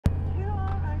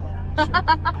Hey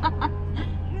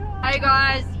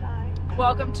guys,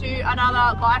 welcome to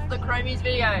another Life of the Cromies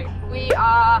video. We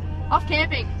are off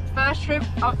camping. First trip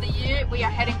of the year. We are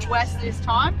heading west this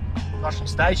time. Goshen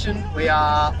Station. We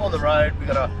are on the road. We've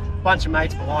got a bunch of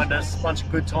mates behind us, a bunch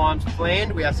of good times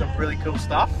planned. We have some really cool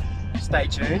stuff. Stay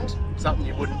tuned. Something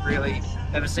you wouldn't really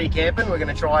ever see camping. We're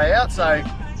going to try out. So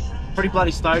pretty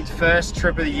bloody stoked. First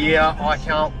trip of the year. I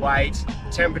can't wait.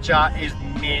 Temperature is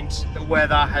mint. The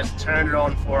weather has turned it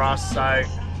on for us. So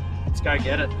let's go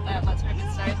get it. Let's hope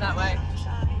it stays that way.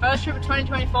 First trip of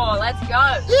 2024. Let's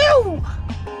go. Ew!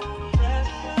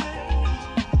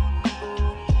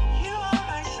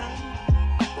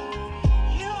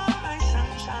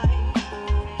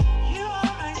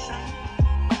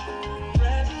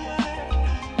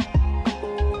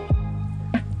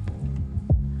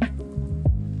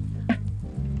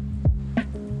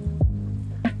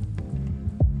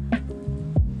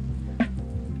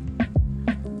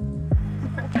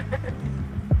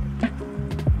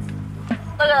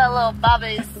 Look at that little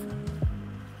bubbies.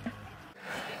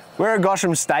 We're at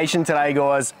Goshen Station today,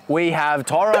 guys. We have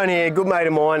Tyrone here, good mate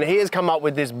of mine. He has come up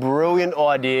with this brilliant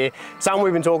idea, something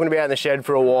we've been talking about in the shed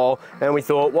for a while, and we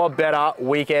thought, what better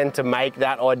weekend to make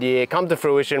that idea come to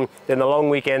fruition than the long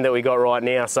weekend that we got right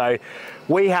now. So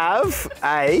we have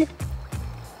a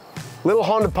little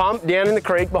Honda pump down in the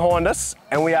creek behind us,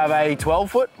 and we have a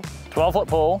 12-foot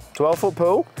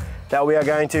pool that we are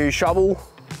going to shovel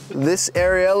this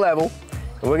area level.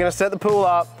 And we're going to set the pool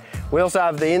up. We also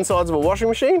have the insides of a washing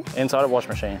machine. Inside a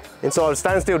washing machine. Inside a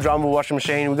stainless steel drum of a washing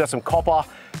machine. We've got some copper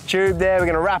tube there. We're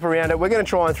going to wrap around it. We're going to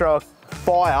try and throw a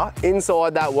fire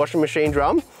inside that washing machine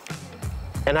drum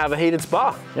and have a heated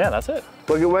spa. Yeah, that's it.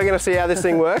 We're going to see how this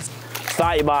thing works.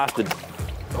 Start, you bastard.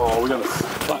 Oh, we got a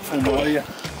platform right here.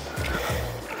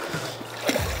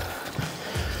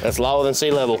 That's lower than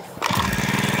sea level.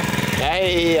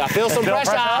 Hey, I feel some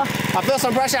pressure. I feel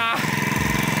some pressure.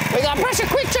 We got pressure,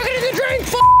 quick, chuck it in the drink,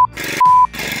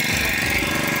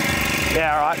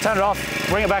 Yeah, all right, turn it off,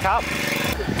 bring it back up.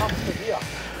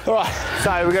 All right,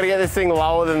 so we've got to get this thing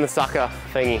lower than the sucker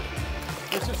thingy.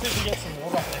 Let's just see if we get some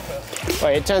water up there first.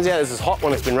 Wait, it turns out this is hot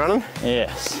when it's been running.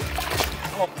 Yes. It's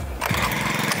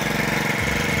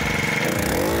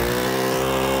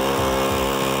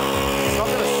not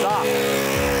gonna suck.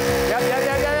 Yep,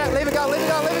 leave it go, leave it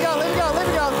go, leave it go, leave it go, leave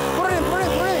it go. Put it in, put it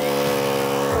in, put it in.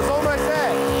 It's almost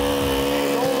there.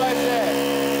 It's almost there.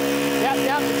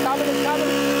 Yep, it's coming, it's coming.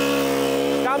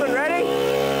 It's coming, ready?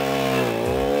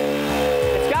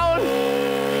 It's going.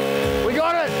 We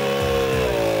got it.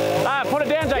 Ah, put it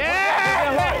down, Jake.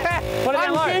 Yeah! Put it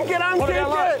down low. Unkink it, Put it down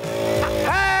low. unkink it.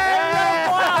 Hey!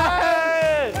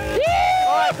 Yeah!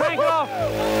 All right, crank it off.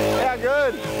 How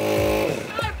good?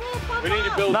 We need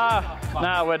to build.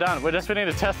 No, we're done. We need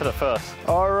to test it first.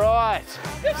 All right.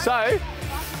 So,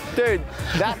 dude,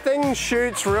 that thing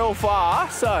shoots real far.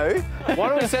 So, why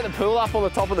don't we set the pool up on the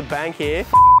top of the bank here,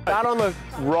 start on the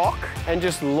rock, and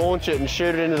just launch it and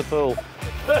shoot it into the pool.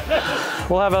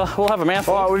 We'll have a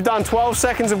mouthful. All right, we've done 12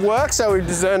 seconds of work, so we've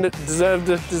deserved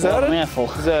a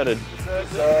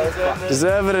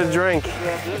drink.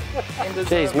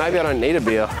 Jeez, maybe I don't need a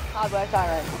beer. Hard work,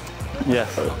 Tyrone.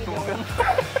 Yes.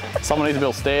 Someone needs to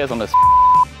build stairs on this.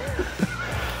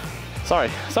 Sorry,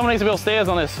 someone needs to build stairs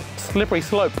on this slippery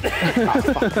slope.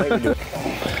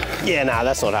 Yeah, nah,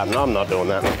 that's not happening. I'm not doing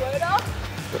that.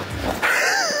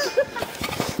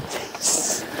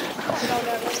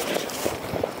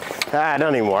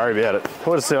 Don't even worry about it.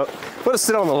 We'll just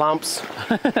sit on the lumps.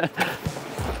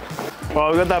 Well,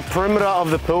 we've got that perimeter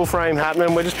of the pool frame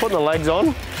happening. We're just putting the legs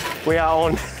on. We are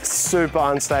on super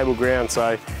unstable ground,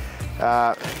 so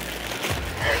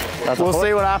we'll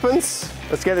see what happens.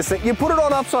 Let's get this thing. You put it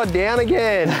on upside down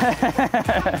again.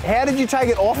 How did you take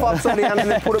it off upside down and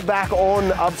then put it back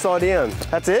on upside down?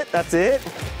 That's it? That's it?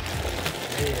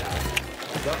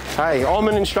 Hey, I'm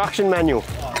an instruction manual.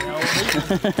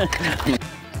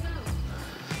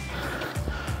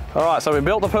 All right, so we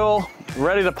built the pool,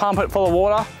 ready to pump it full of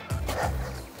water.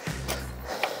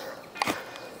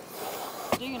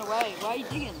 Digging away. Why are you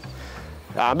digging?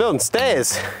 I'm building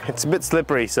stairs. It's a bit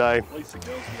slippery, so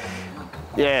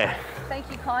yeah. Thank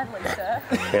you kindly, sir.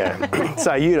 Yeah,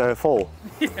 so you don't fall.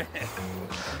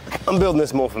 I'm building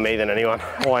this more for me than anyone.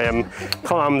 I am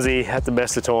clumsy at the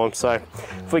best of times, so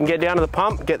if we can get down to the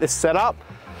pump, get this set up,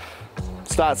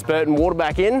 start spurting water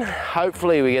back in,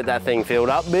 hopefully we get that thing filled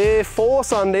up before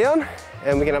sundown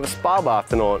and we can have a spa bath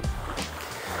tonight.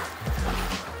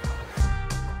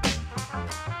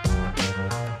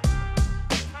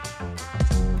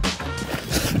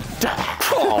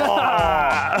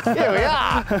 Here we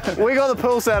are. We got the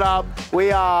pool set up.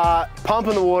 We are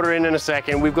pumping the water in a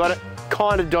second. We've got it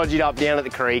kind of dodged up down at the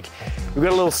creek. We've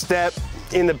got a little step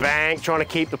in the bank trying to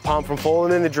keep the pump from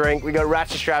falling in the drink. We got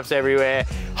ratchet straps everywhere.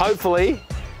 Hopefully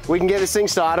we can get this thing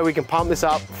started. We can pump this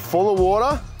up full of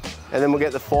water and then we'll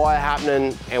get the fire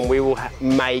happening and we will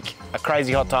make a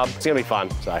crazy hot tub. It's gonna be fun,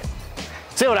 so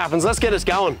see what happens. Let's get us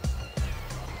going.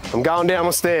 I'm going down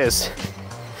my stairs.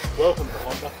 Welcome to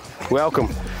Honda. Welcome.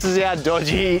 This is our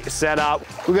dodgy setup.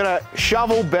 We've got a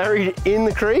shovel buried in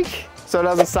the creek so it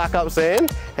doesn't suck up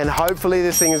sand, and hopefully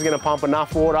this thing is gonna pump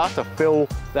enough water to fill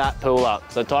that pool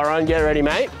up. So Tyrone, get ready,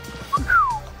 mate.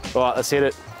 All right, let's hit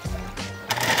it.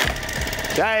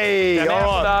 Hey, Now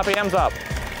all right. put the RPMs up.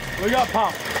 We got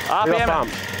pump. We got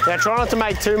pump. Now try not to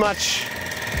make too much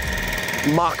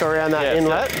muck around that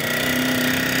inlet.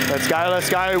 Let's go, let's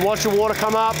go. Watch the water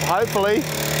come up, hopefully.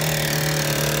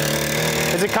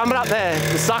 Is it coming up there?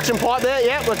 The suction pipe there?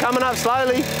 Yep, we're coming up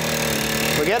slowly.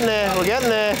 We're getting there, we're getting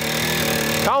there.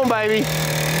 Come on, baby.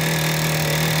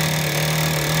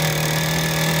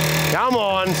 Come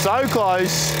on, so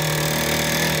close.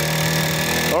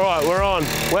 All right, we're on,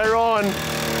 we're on.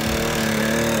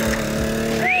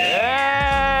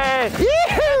 Hey!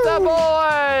 It's a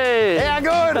boy! Yeah,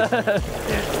 good.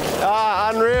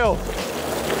 Unreal.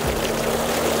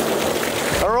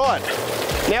 All right,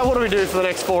 now what do we do for the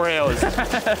next 4 hours?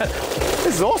 This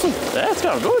is awesome. Yeah, it's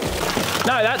going good.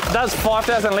 No, that does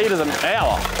 5,000 litres an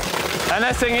hour. And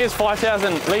that thing is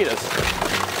 5,000 litres.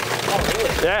 Oh, really?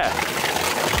 Yeah.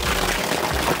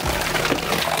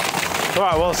 All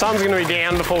right, well, the sun's gonna be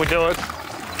down before we do it.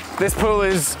 This pool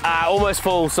is almost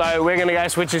full, so we're gonna go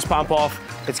switch this pump off.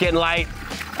 It's getting late.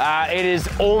 It is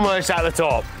almost at the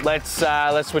top. Let's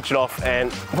switch it off.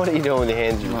 And what are you doing with your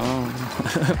hands?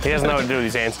 He doesn't know what to do with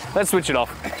his hands. Let's switch it off.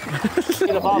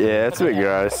 Yeah, it's a bit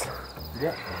gross.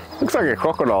 Looks like a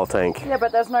crocodile tank. Yeah,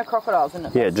 but there's no crocodiles in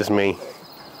it. Yeah, just me.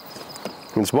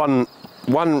 It's one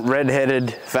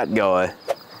red-headed fat guy.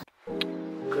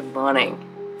 Good morning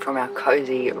from our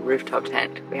cozy rooftop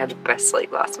tent. We had the best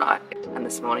sleep last night and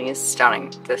this morning is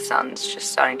stunning. The sun's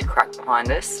just starting to crack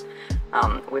behind us.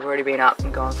 We've already been up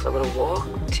and gone for a little walk.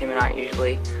 Tim and I are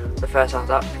usually the first ones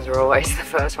up because we're always the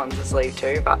first ones to sleep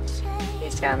too, but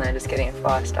he's down there just getting a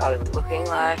fire started. It's looking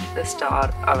like the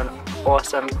start of an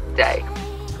awesome day.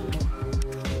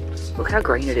 Look how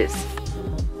green it is.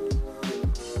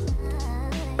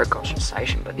 We're at Goshen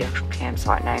Station, but the actual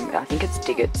campsite name, I think it's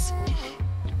Diggets.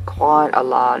 Quite a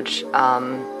large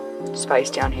space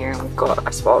down here, and we've got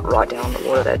a spot right down on the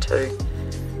water there too.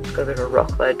 It's got a bit of a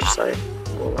rock ledge, so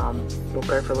we'll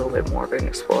go for a little bit more of an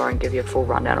explore and give you a full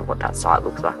rundown of what that site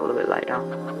looks like a little bit later.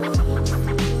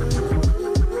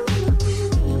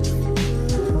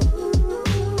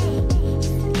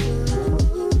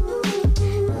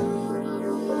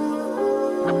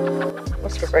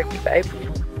 What's for breakfast, babe?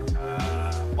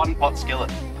 One pot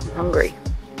skillet. I'm hungry.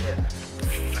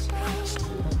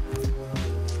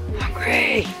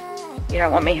 Hungry! You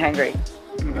don't want me hungry.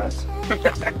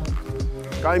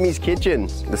 Cromies kitchen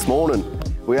this morning.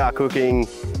 We are cooking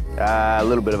a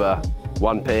little bit of a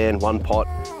one pan, one pot,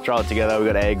 throw it together. We've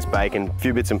got eggs, bacon, a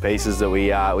few bits and pieces that we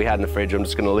had in the fridge. I'm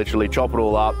just gonna literally chop it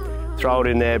all up, throw it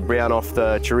in there, brown off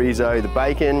the chorizo, the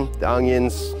bacon, the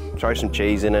onions, throw some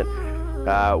cheese in it,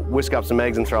 whisk up some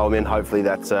eggs and throw them in. Hopefully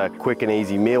that's a quick and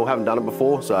easy meal. Haven't done it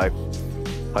before, so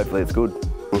hopefully it's good.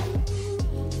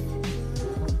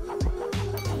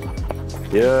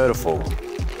 Beautiful.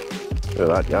 Look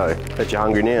at that go. Bet you're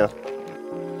hungry now. A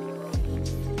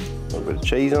little bit of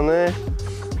cheese on there.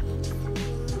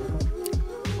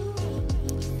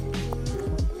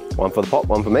 One for the pot,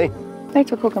 one for me. Thanks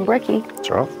for cooking brekkie. That's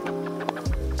right.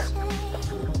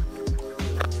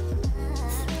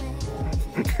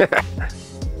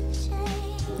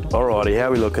 Alrighty, how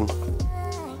are we looking?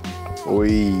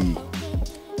 Wee.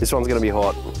 This one's gonna be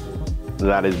hot.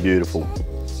 That is beautiful.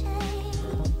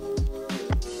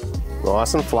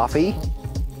 Nice and fluffy.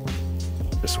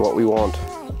 Just what we want.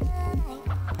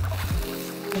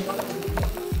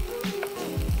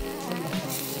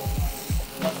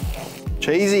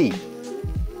 Cheesy.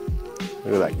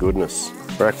 Look at that goodness.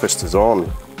 Breakfast is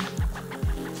on.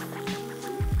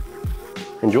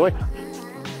 Enjoy.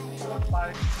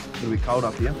 It'll be cold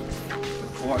up here.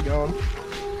 Fire going.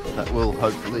 That will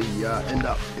hopefully end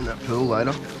up in that pool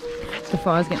later. The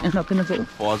fire's going to end up in the pool.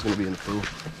 Fire's going to be in the pool.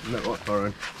 Isn't that right,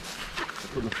 Tyrone?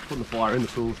 Putting the fire in the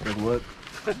pool doesn't work.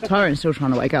 Tyrone's still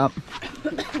trying to wake up.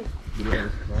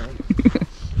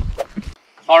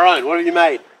 Tyrone, what have you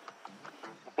made?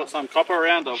 Put some copper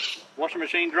around the washing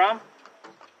machine drum.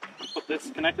 Put this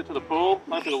connected to the pool.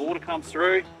 Hopefully the water comes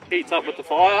through, heats up with the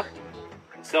fire.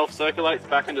 self-circulates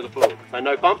back into the fluid. So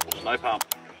no pump? No pump.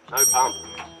 No pump.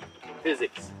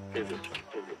 Physics.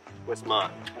 We're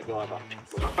smart.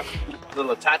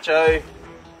 Little attacho,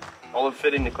 olive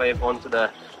fitting to clamp onto the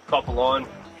copper line.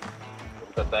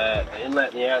 We've got the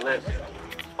inlet and the outlet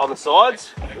on the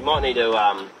sides. We might need to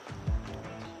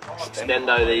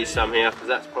extendo these somehow because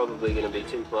that's probably going to be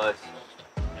too close.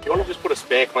 You want to just put a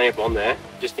spare clamp on there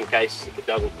just in case it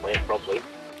doesn't clamp properly.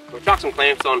 We'll chuck some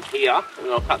clamps on here and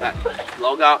then I'll cut that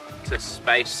log up to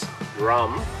space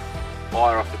drum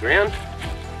higher off the ground.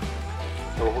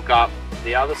 And we'll hook up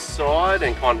the other side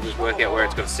and kind of just work out where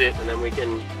it's got to sit and then we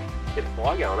can get the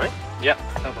fire going, eh? Yep,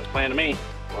 sounds like a plan to me.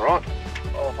 Alright,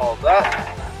 I'll hold that.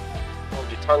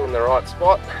 Hold your tongue in the right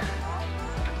spot.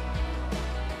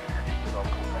 Good old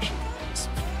compression.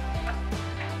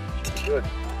 Good.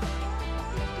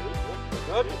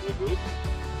 Good.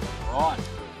 Right.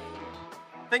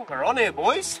 I think we're on here,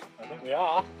 boys. I think we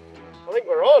are. I think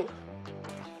we're on.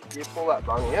 You pull that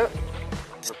bung out.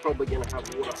 We're probably going to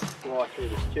have water fly through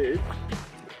this tube.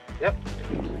 Yep.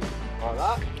 Like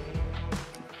that.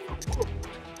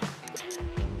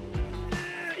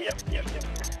 Yep.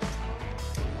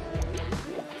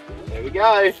 There we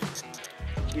go.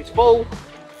 It's full.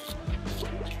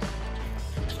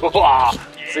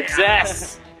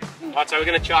 Success! Right, so we're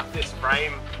going to chuck this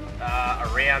frame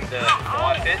around the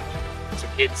fire pit. Some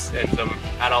kids and some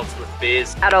adults with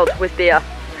beers. Adults with beer.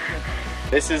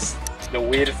 This is the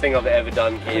weirdest thing I've ever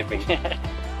done camping.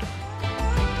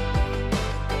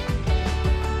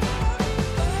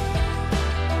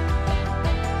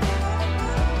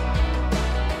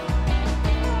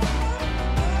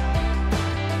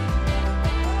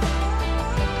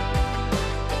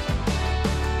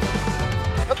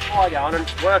 Got the fire going and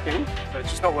it's working, but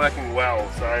it's just not working well.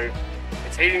 So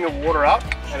it's heating the water up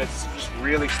and it's just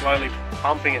really slowly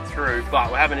pumping it through, but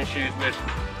we're having issues with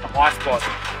the high spot.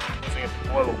 So you have to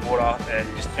boil the water and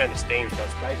just turn the steam, so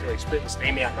it's basically split the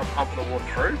steam out, not pumping the water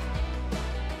through.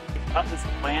 Cut this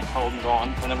plant holding on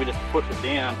and then we just push it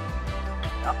down.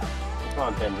 Yep. Try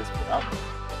and bend this bit up.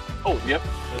 Oh, yep.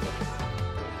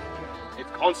 It's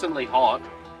constantly hot,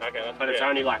 Okay, but it's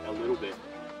only like a little bit.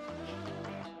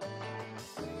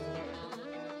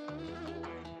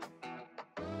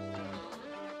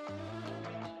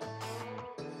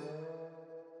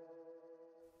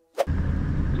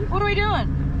 What are we doing?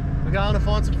 We're going to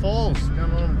find some falls, going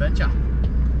on an adventure.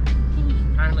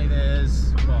 Apparently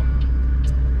there's, well,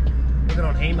 looking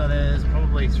on HEMA, there's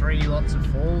probably 3 lots of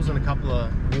falls and a couple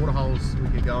of waterholes we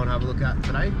could go and have a look at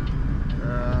today.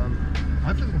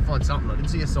 Hopefully we can find something. I did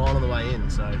see a sign on the way in,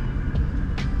 so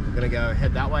we're going to go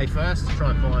head that way first to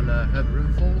try and find Herbert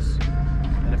River Falls,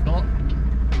 and if not,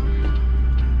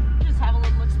 Just have a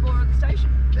little explore at the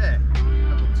station. yeah,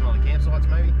 have a look at some other campsites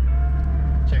maybe,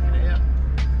 check it out.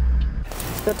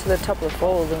 Got to the top of the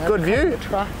falls and Good view. the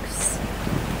trucks.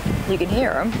 You can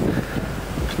hear them.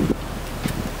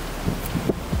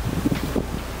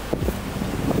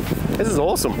 This is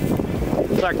awesome.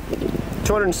 It's like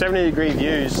 270-degree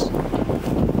views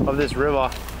of this river.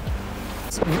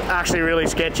 It's actually really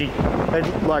sketchy.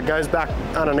 It like goes back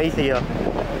underneath here.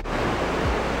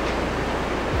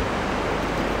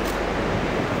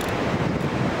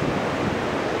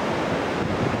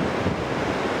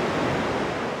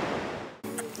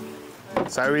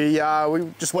 So we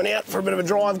just went out for a bit of a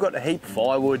drive, got a heap of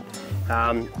firewood,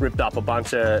 ripped up a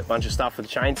bunch of stuff with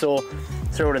the chainsaw,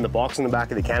 threw it in the box in the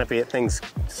back of the canopy. That thing's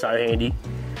so handy.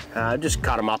 Just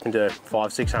cut them up into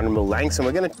 500-600 lengths, and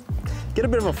we're gonna get a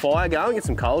bit of a fire going, get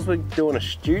some coals. We're doing a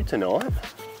stew tonight.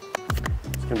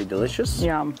 It's gonna be delicious.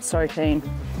 Yeah, I'm so keen.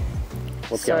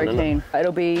 What's So going in keen.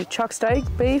 It'll be chuck steak,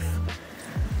 beef,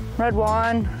 red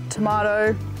wine,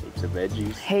 tomato, Heaps of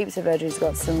veggies. heaps of veggies.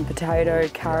 Got some potato,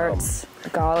 carrots,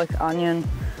 garlic, onion.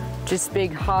 Just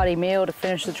big hearty meal to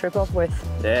finish the trip off with.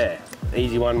 Yeah,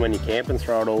 easy one when you're camping.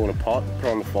 Throw it all in a pot, put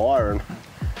it on the fire, and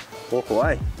walk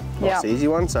away. Nice, Yeah. easy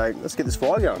one. So let's get this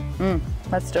fire going.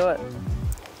 Let's do it.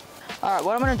 All right,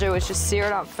 what I'm gonna do is just sear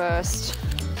it up first.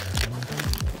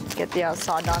 Get the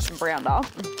outside nice and browned up.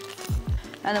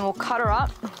 And then we'll cut her up.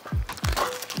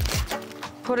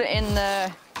 Put it in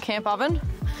the camp oven.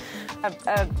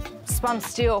 A spun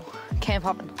steel camp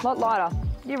oven, a lot lighter.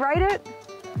 You rate it?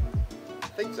 I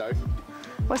think so.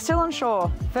 We're still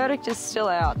unsure. Verdict is still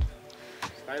out.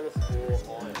 Stainless or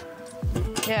iron?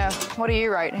 Yeah, what do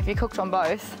you rate? Have you cooked on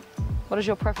both? What is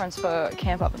your preference for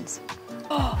camp ovens?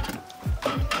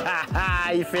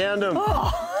 Haha, you found them.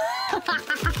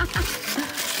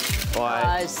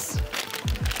 Nice.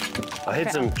 I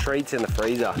hid some treats in the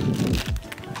freezer.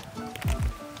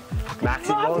 Maxi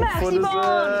Love Bond for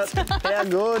Maxi dessert. How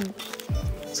good.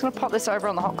 Just gonna pop this over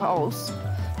on the hot coals.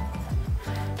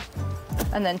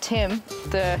 And then Tim,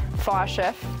 the fire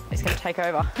chef, is going to take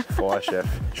over. Fire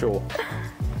chef, sure.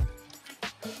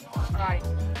 Alright,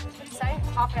 say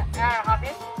half an hour and a half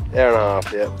in. Hour and a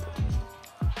half, yeah.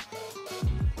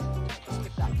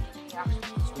 Skip that. Yeah.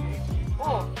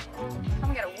 Oh,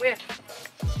 come get a whiff.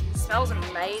 It smells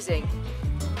amazing.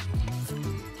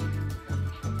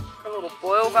 Got a little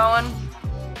boil going.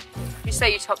 You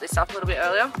say you topped this up a little bit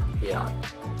earlier? Yeah.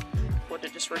 Or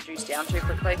did it just reduce down too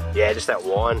quickly? Yeah, just that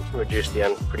wine reduced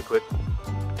down pretty quick.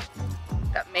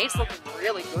 That meat's looking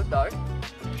really good though.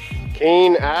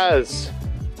 Keen as.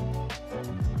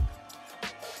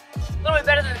 A little bit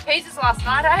better than the pizzas last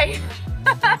night, eh?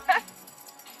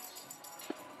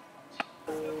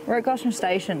 We're at Goshen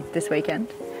Station this weekend.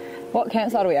 What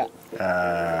campsite are we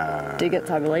at? Diggets,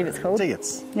 I believe it's called.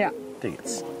 Diggets. Yeah.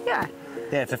 Diggets. Yeah.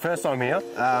 Yeah, it's the first time here.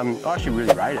 I actually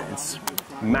really rate it. It's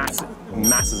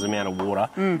massive amount of water.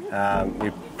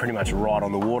 We're pretty much right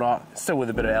on the water, still with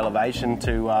a bit of elevation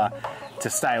to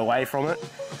stay away from it.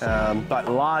 But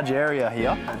large area here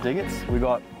at Diggets. We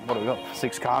got, what have we got,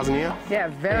 6 cars in here? Yeah,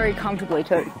 very comfortably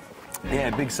too. Yeah,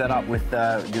 big setup with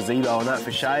gazebo and that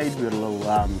for shade. We got a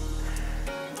little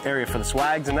area for the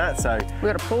swags and that. So we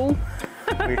got a pool.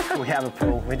 we have a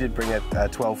pool. We did bring a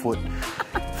 12-foot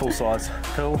full-size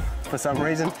pool for some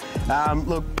reason.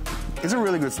 Look, it's a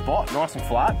really good spot, nice and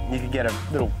flat. You could get a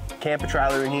little camper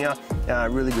trailer in here,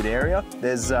 really good area.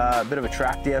 There's a bit of a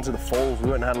track down to the falls.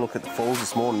 We went and had a look at the falls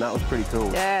this morning. That was pretty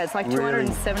cool. Yeah, it's like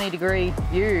 270-degree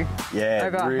view. Yeah,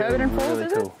 over Herbert and Falls, really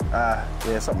is cool.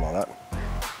 Yeah, something like that.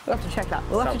 We'll have to check that.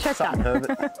 We'll have to check that.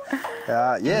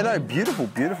 Herbert. Yeah, no, beautiful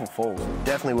falls.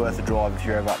 Definitely worth a drive if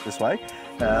you're ever up this way.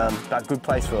 But good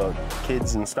place for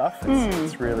kids and stuff.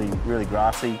 It's really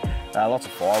grassy. Lots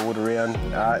of firewood around.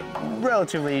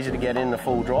 Relatively easy to get in the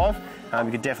full drive. You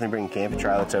could definitely bring a camper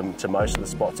trailer to most of the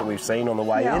spots that we've seen on the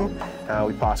way in.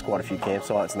 We passed quite a few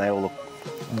campsites and they all look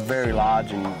very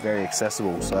large and very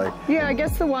accessible. So yeah, I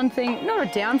guess the one thing, not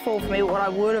a downfall for me, but what I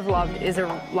would have loved is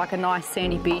like a nice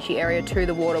sandy beachy area to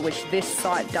the water, which this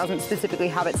site doesn't specifically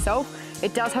have itself.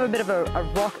 It does have a bit of a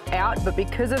rock out, but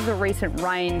because of the recent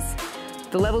rains,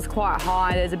 the level's quite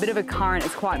high, there's a bit of a current,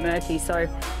 it's quite murky, so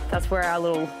that's where our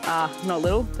little,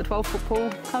 the 12-foot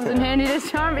pool comes in handy this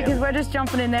time, because we're just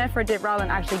jumping in there for a dip rather than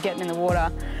actually getting in the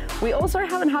water. We also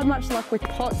haven't had much luck with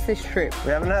pots this trip.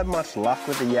 We haven't had much luck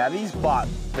with the yabbies, but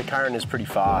the current is pretty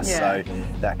fast, so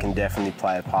that can definitely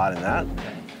play a part in that.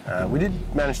 We did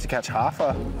manage to catch half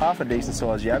a decent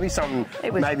sized yabby, something,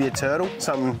 maybe a turtle,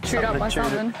 something chewed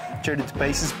it to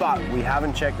pieces, but we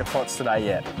haven't checked the pots today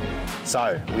yet.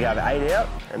 So we have 8 out,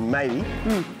 and maybe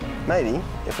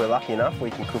if we're lucky enough, we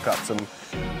can cook up some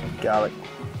garlic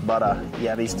butter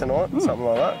yabbies tonight, something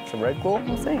like that, some red claw.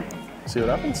 We'll see. See what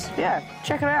happens. Yeah,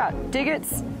 check it out.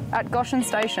 Diggets at Goshen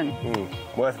Station.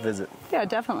 Worth a visit. Yeah,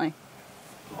 definitely.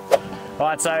 All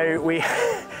right, so we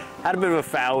had a bit of a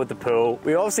fail with the pool.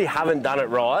 We obviously haven't done it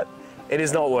right. It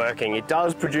is not working. It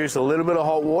does produce a little bit of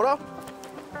hot water,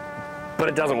 but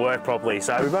it doesn't work properly.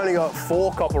 So we've only got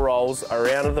 4 copper rolls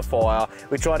around the fire.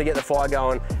 We tried to get the fire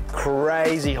going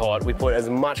crazy hot. We put as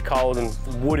much coal and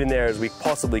wood in there as we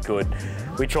possibly could.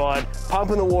 We tried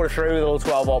pumping the water through with a little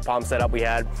 12-volt pump setup we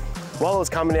had. While it was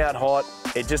coming out hot,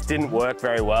 it just didn't work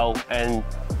very well. And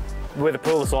with a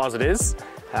pool the size it is,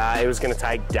 it was going to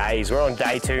take days. We're on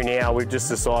day 2 now. We've just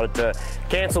decided to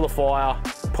cancel the fire,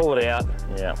 pull it out.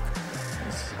 Yeah.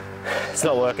 It's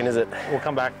not working, is it? We'll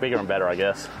come back bigger and better, I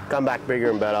guess. Come back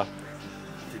bigger and better.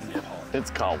 It didn't get hot.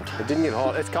 It's cold. It didn't get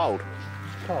hot. It's cold.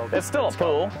 It's still a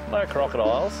pool. No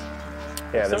crocodiles.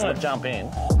 Yeah, still want to jump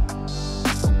in.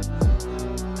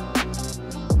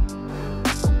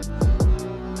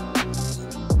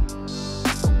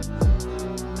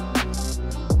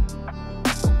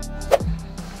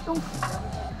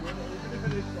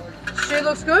 Shoe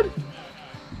looks good?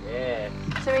 Yeah.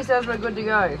 Timmy says we're good to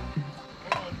go.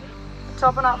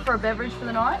 Topping up for a beverage for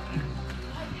the night.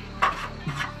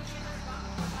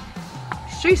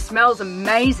 Shoe smells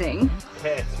amazing. Yeah,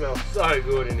 it smells so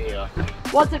good in here.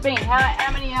 What's it been?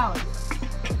 How many hours?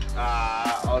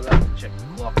 I'll have to check the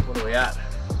clock. What are we at?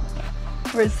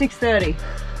 We're at 6:30.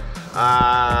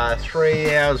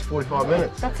 3 hours, 45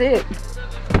 minutes. That's it.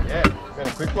 Yeah, been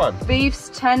a quick one. Beef's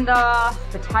tender,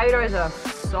 potatoes are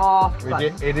soft.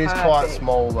 It is quite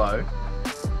small though.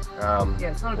 Yeah,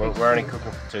 it's not a big we're only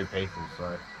cooking for 2 people,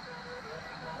 so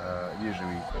usually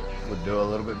we would do a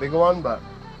little bit bigger one, but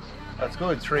that's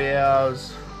good. 3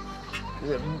 hours,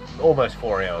 almost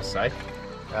 4 hours, say.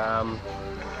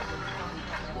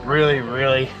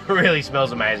 Really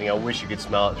smells amazing. I wish you could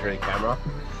smell it through the camera,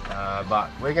 but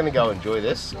we're going to go enjoy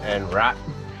this and wrap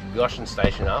Goshen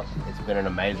Station up. It's been an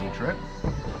amazing trip.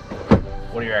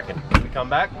 What do you reckon? We come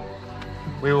back?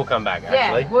 We will come back. Yeah,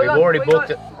 Actually, we've already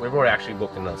actually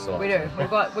booked another site. We do. We've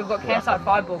got campsite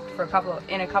 5 booked for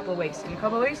in a couple of weeks. In a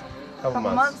couple of weeks? Couple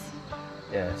of months.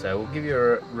 Yeah, so we'll give you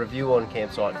a review on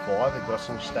campsite 5 at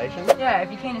Goshen Station. Yeah,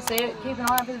 if you're keen to see it, keep an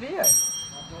eye out for the video.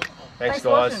 Thanks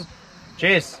guys.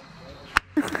 Cheers.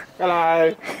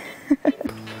 Hello.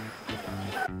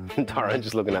 Tyrone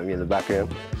just looking at me in the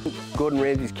background. Gordon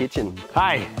Ramsay's kitchen.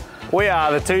 Hey, we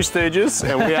are the Two Stooges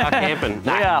and we are camping.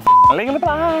 We are living the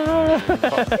blah.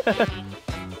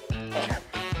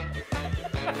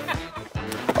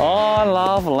 Oh,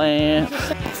 lovely.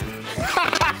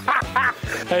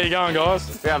 How you going,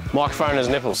 guys? We have microphone as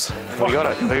nipples. We got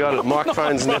it. We got it.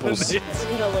 Microphone's nipples. You're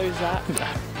gonna lose that.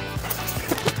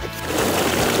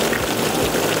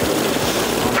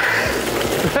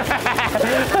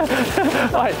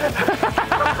 Wait.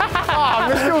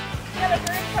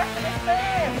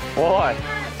 Why?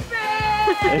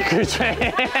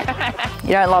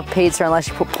 You don't love pizza unless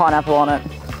you put pineapple on it.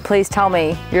 Please tell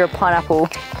me you're a pineapple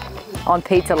on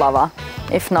pizza lover.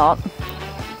 If not,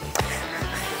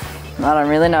 I don't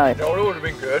really know. You know what would have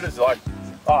been good is like,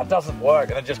 oh, it doesn't work,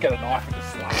 and then just get a knife and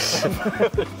just slice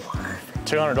it.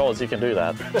 $200, you can do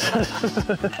that.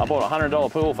 I bought a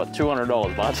 $100 pool for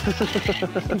 $200, bud.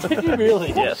 Did you really?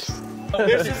 Yes.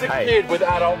 This is a kid with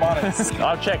adult money.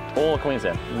 I've checked all of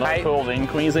Queensland. No Hey. pools in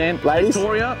Queensland. Ladies,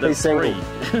 Victoria, he's that's single.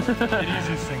 free.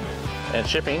 It is single. And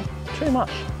shipping, too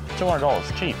much.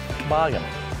 $200, cheap, bargain.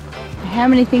 How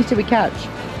many things did we catch?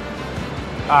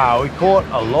 We caught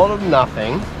a lot of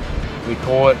nothing. We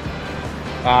caught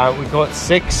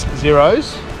 6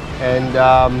 zeros and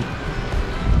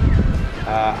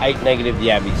 8 negative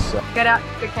yabbies. So. Get out,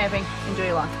 go camping, enjoy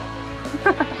your life.